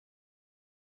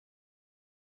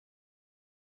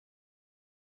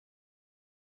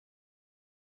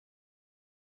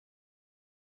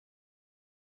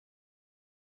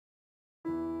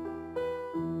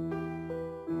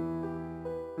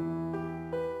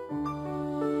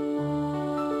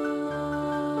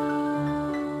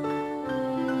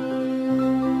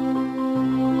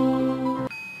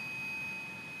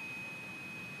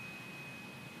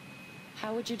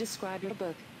would you describe your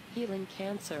book, Healing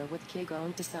Cancer with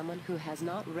Qigong, to someone who has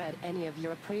not read any of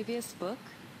your previous book?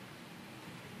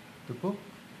 The book,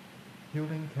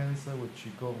 Healing Cancer with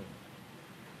Qigong,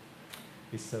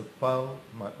 is about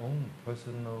my own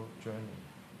personal journey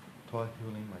toward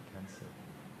healing my cancer.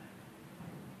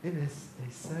 It is a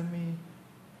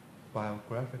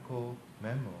semi-biographical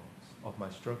memoirs of my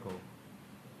struggle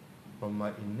from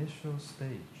my initial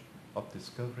stage of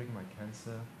discovering my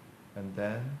cancer, and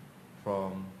then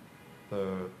from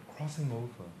the crossing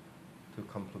over to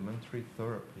complementary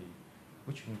therapy,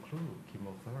 which include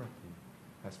chemotherapy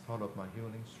as part of my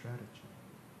healing strategy.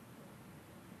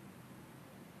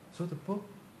 So the book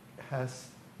has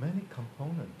many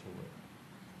components to it,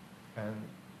 and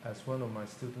as one of my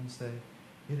students say,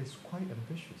 it is quite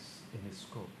ambitious in its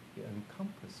scope. It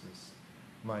encompasses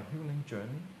my healing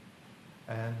journey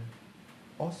and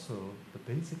also the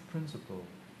basic principle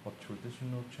of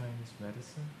traditional Chinese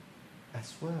medicine,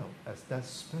 as well as that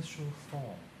special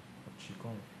form of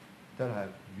Qigong that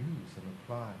I've used and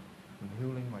applied in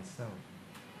healing myself,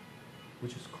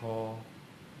 which is called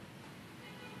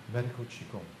medical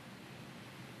Qigong.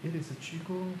 It is a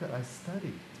Qigong that I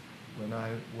studied when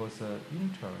I was an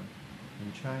intern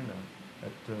in China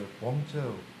at the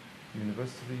Guangzhou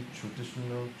University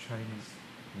Traditional Chinese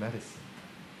Medicine.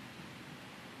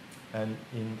 And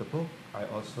in the book, I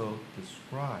also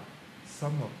describe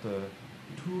some of the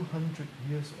 200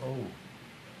 years old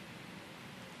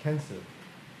cancer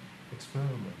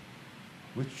experiment,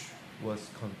 which was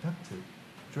conducted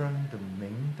during the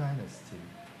Ming Dynasty,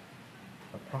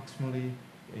 approximately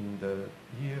in the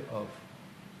year of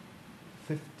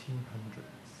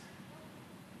 1500s.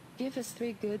 Give us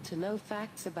 3 good-to-know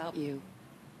facts about you.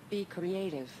 Be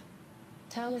creative.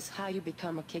 Tell us how you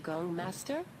become a Qigong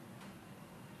master.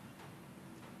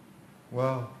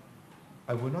 Well,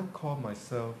 I would not call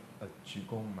myself a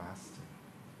Qigong master.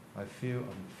 I feel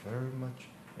I'm very much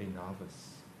a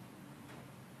novice.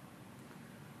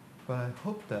 But I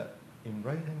hope that in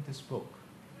writing this book,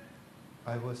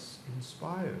 I was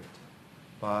inspired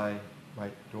by my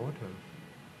daughter.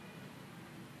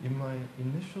 In my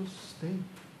initial state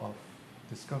of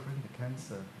discovering the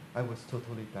cancer, I was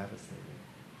totally devastated.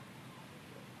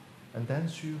 And then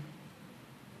she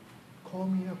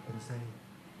called me up and said,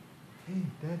 "Hey,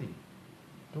 Daddy,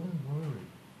 don't worry.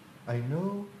 I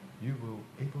know you will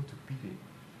be able to beat it.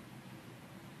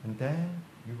 And then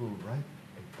you will write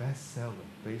a bestseller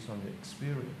based on your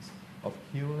experience of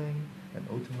healing and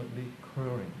ultimately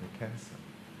curing the cancer."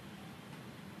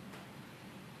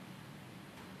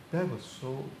 That was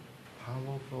so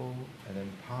powerful and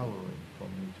empowering for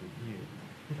me to hear.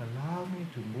 It allowed me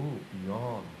to move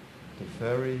beyond the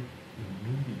very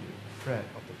immediate threat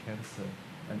of the cancer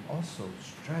and also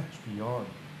stretch beyond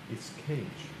its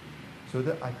cage so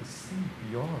that I could see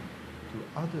beyond to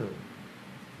other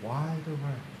wider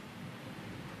realm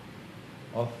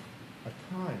of a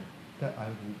time that I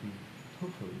will be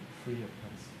totally free of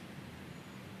cancer.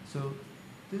 So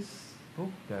this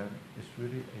book then is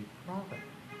really a product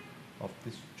of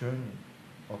this journey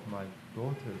of my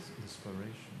daughter's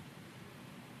inspiration.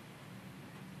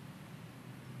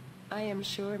 I am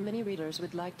sure many readers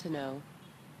would like to know,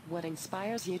 what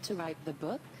inspires you to write the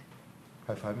book?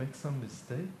 Have I made some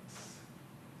mistakes?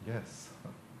 Yes.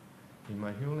 In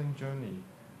my healing journey,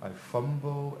 I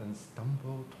fumble and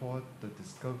stumble toward the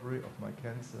discovery of my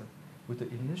cancer.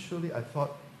 Initially, I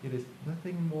thought it is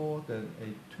nothing more than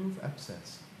a tooth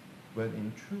abscess, when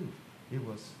in truth, it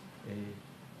was a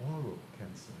oral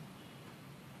cancer,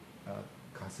 a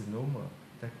carcinoma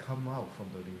that come out from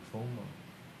the lymphoma.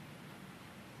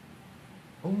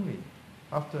 Only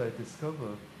after I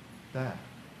discovered that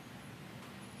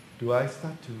do I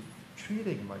start to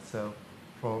treating myself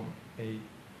from a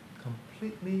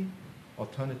completely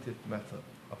alternative method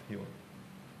of healing.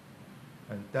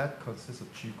 And that consists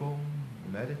of Qigong,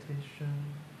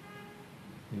 meditation,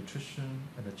 nutrition,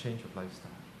 and a change of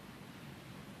lifestyle.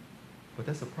 But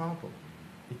that's a problem.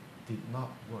 It did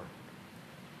not work.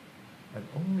 And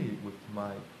only with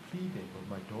my pleading with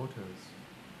my daughters,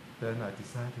 then I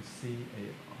decided to see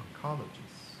an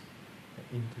oncologist, an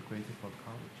integrative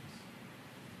oncologist.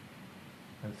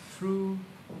 And through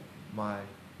my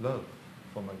love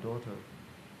for my daughter,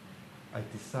 I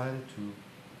decided to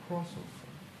cross over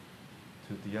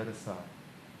to the other side,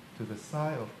 to the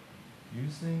side of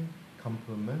using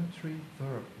complementary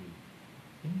therapy,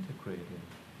 integrating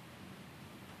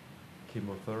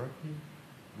chemotherapy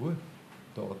with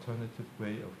the alternative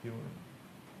way of healing.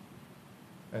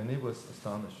 And it was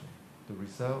astonishing. The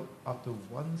result after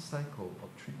one cycle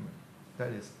of treatment,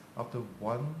 that is, after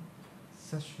one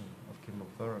session of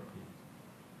chemotherapy,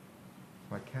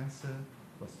 my cancer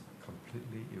was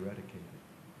completely eradicated.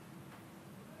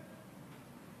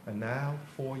 And now,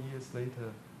 4 years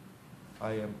later,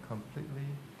 I am completely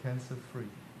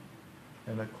cancer-free.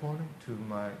 And according to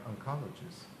my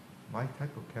oncologist, my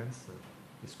type of cancer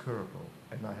is curable,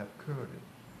 and I have cured it,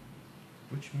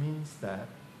 which means that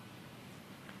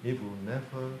it will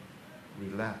never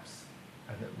relapse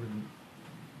and it will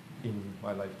in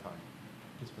my lifetime,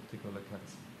 this particular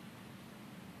cancer.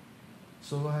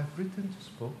 So I have written this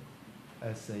book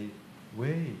as a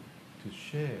way to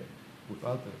share with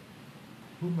others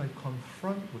who might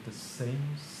confront with the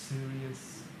same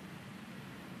serious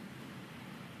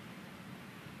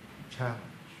challenge.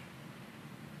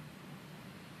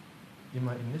 In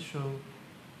my initial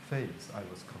phase, I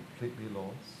was completely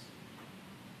lost,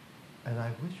 and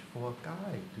I wished for a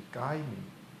guide to guide me,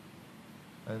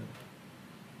 and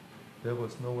there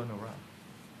was no one around.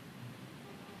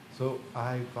 So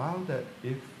I vowed that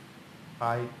if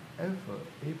I ever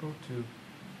able to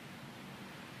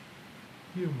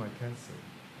heal my cancer,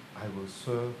 I will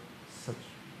serve such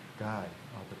guide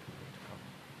other people to come.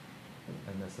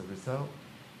 And as a result,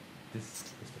 this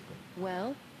is the book.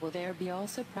 Well, will there be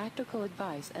also practical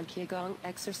advice and Qigong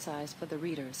exercise for the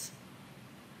readers?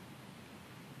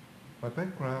 My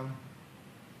background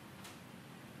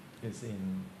is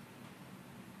in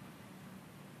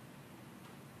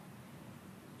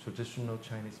traditional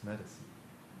Chinese medicine.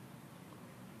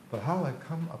 But how I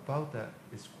come about that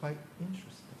is quite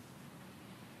interesting.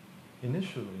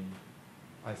 Initially,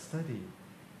 I studied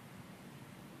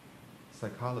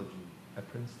psychology at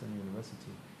Princeton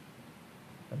University.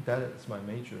 And that is my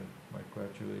major. My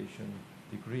graduation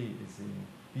degree is in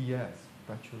BS,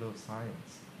 Bachelor of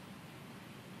Science.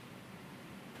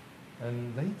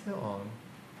 And later on,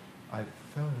 I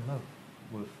fell in love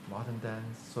with modern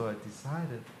dance, so I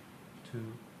decided to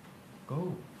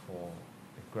go for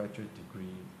a graduate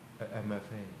degree, an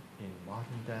MFA in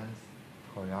modern dance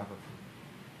choreography.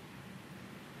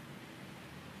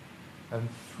 And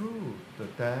through the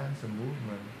dance and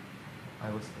movement, I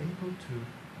was able to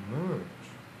merge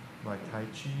my Tai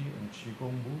Chi and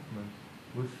Qigong movement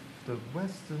with the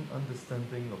Western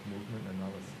understanding of movement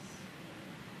analysis.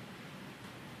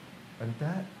 And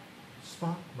that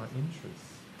sparked my interest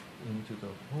into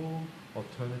the whole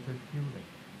alternative healing,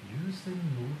 using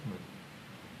movement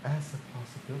as a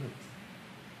possibility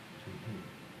to heal.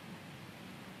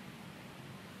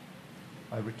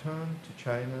 I returned to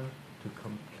China to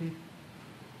complete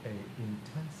an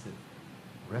intensive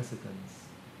residence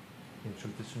in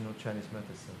traditional Chinese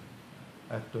medicine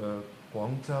at the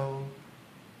Guangzhou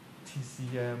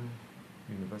TCM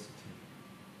University.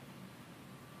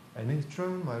 And it's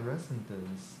during my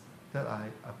residence that I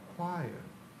acquired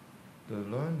the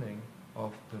learning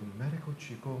of the medical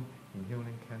Qigong in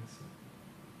healing cancer.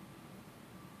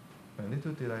 And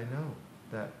little did I know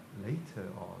that later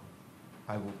on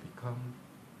I will become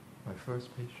my first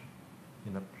patient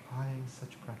in applying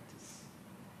such practice.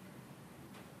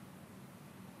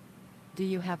 Do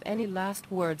you have any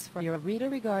last words for your reader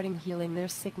regarding healing their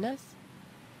sickness?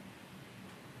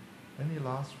 Any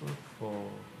last word for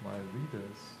my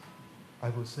readers? I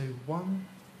will say one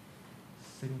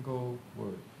single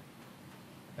word: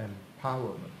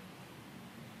 empowerment.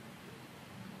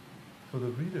 For the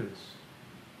readers,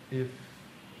 if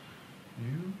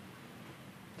you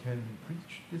can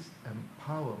reach this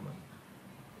empowerment,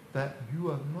 that you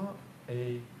are not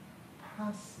a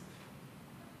passive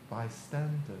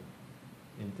bystander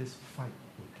in this fight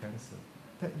with cancer,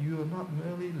 that you are not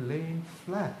merely laying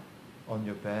flat on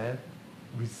your bed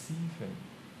receiving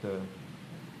the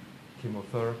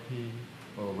chemotherapy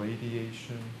or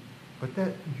radiation, but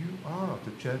that you are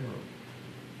the general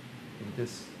in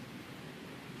this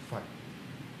fight.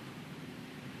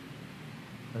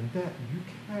 And that you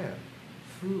can,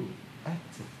 through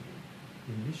actively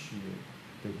initiate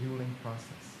the healing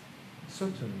process,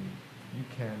 certainly you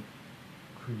can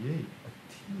create a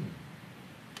team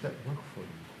that work for you.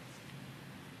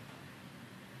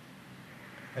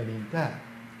 And in that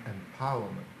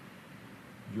empowerment,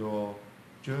 your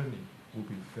journey will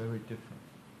be very different.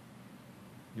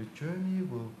 Your journey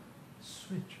will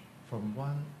switch from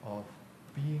one of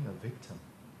being a victim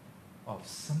of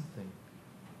something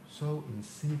so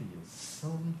insidious,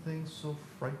 something so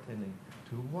frightening,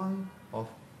 to one of,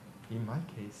 in my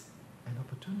case, an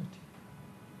opportunity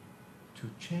to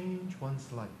change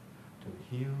one's life,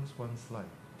 to heal one's life.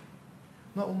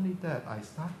 Not only that, I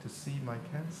start to see my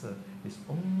cancer is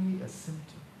only a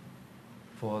symptom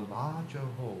for a larger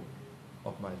whole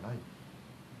of my life.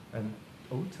 And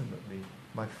ultimately,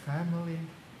 my family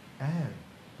and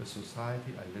the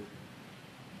society I live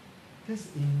in. This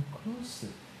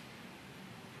inclusive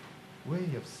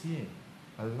way of seeing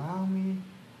allow me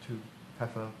to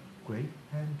have a great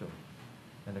handle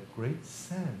and a great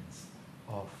sense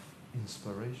of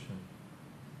inspiration,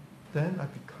 then I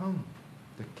become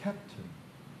the captain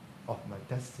of my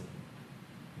destiny,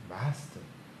 master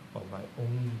of my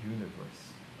own universe.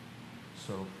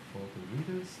 So for the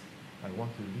readers, I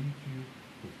want to leave you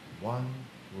with one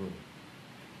word: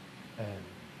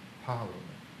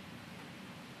 empowerment.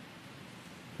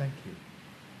 Thank you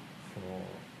for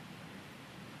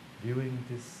viewing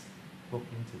this book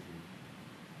interview.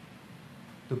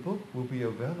 The book will be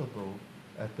available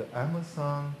at the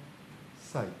Amazon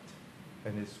site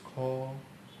and is called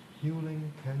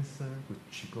Healing Cancer with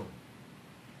Qigong.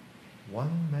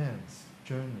 One man's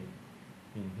journey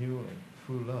in healing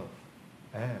through love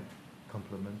and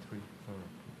complementary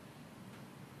therapy.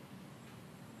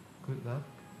 Good luck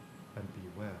and be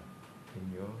well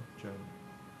in your journey.